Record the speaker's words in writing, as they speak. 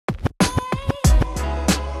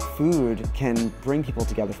food can bring people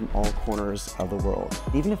together from all corners of the world.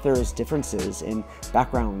 Even if there's differences in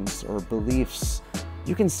backgrounds or beliefs,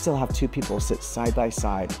 you can still have two people sit side by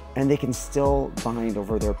side and they can still bond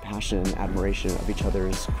over their passion and admiration of each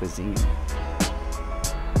other's cuisine.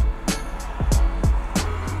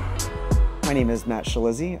 My name is Matt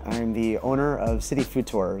Schillizzi. I'm the owner of City Food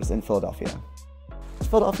Tours in Philadelphia.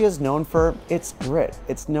 Philadelphia is known for its grit.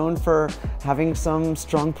 It's known for having some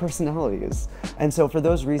strong personalities. And so for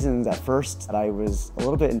those reasons, at first, I was a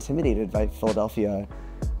little bit intimidated by Philadelphia.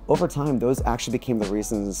 Over time, those actually became the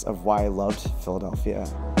reasons of why I loved Philadelphia.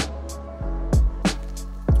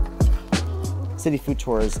 City Food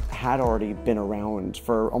Tours had already been around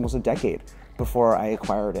for almost a decade before I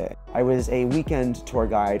acquired it. I was a weekend tour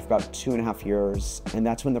guide for about 2.5 years, and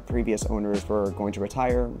that's when the previous owners were going to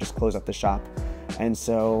retire, just close up the shop. And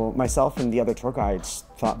so myself and the other tour guides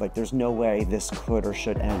thought, like, there's no way this could or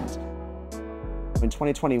should end. In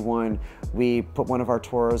 2021, we put one of our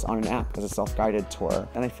tours on an app as a self-guided tour.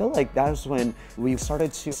 And I feel like that was when we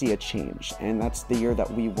started to see a change. And that's the year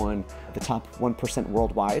that we won the top 1%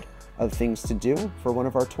 worldwide of things to do for one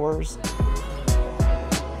of our tours.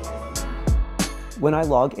 When I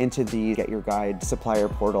log into the GetYourGuide supplier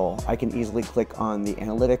portal, I can easily click on the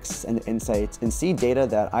analytics and the insights and see data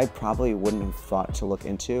that I probably wouldn't have thought to look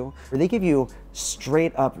into. They give you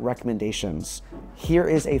straight up recommendations. Here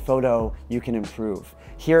is a photo you can improve.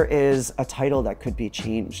 Here is a title that could be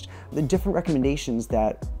changed. The different recommendations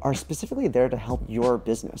that are specifically there to help your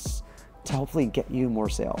business, to hopefully get you more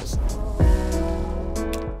sales.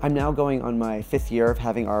 I'm now going on my 5th year of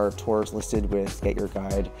having our tours listed with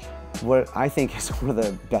GetYourGuide. What I think is one of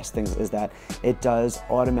the best things is that it does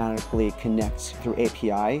automatically connect through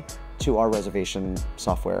API to our reservation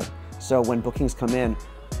software. So when bookings come in,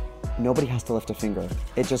 nobody has to lift a finger.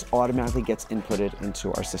 It just automatically gets inputted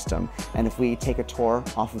into our system. And if we take a tour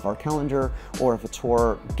off of our calendar, or if a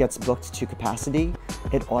tour gets booked to capacity,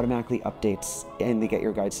 it automatically updates in the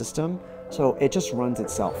GetYourGuide system. So it just runs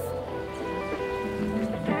itself.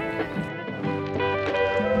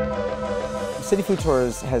 City Food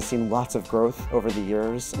Tours has seen lots of growth over the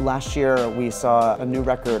years. Last year, we saw a new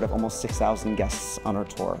record of almost 6,000 guests on our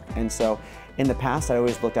tour. And so in the past, I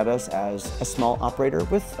always looked at us as a small operator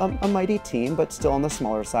with a mighty team, but still on the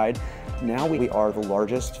smaller side. Now we are the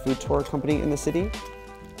largest food tour company in the city.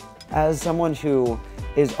 As someone who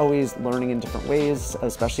is always learning in different ways,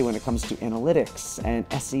 especially when it comes to analytics and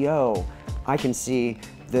SEO, I can see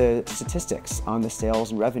the statistics on the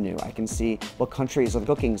sales and revenue. I can see what countries are the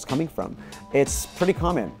bookings coming from. It's pretty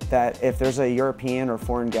common that if there's a European or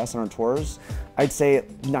foreign guest on our tours, I'd say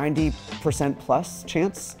 90% plus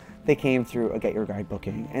chance they came through a GetYourGuide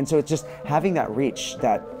booking. And so it's just having that reach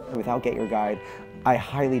that without GetYourGuide, I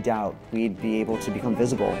highly doubt we'd be able to become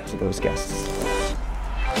visible to those guests.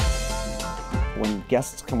 When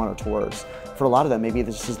guests come on our tours, for a lot of them, maybe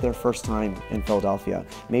this is their first time in Philadelphia.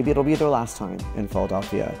 Maybe it'll be their last time in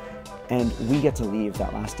Philadelphia. And we get to leave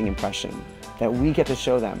that lasting impression, that we get to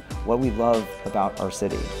show them what we love about our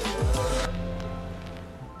city.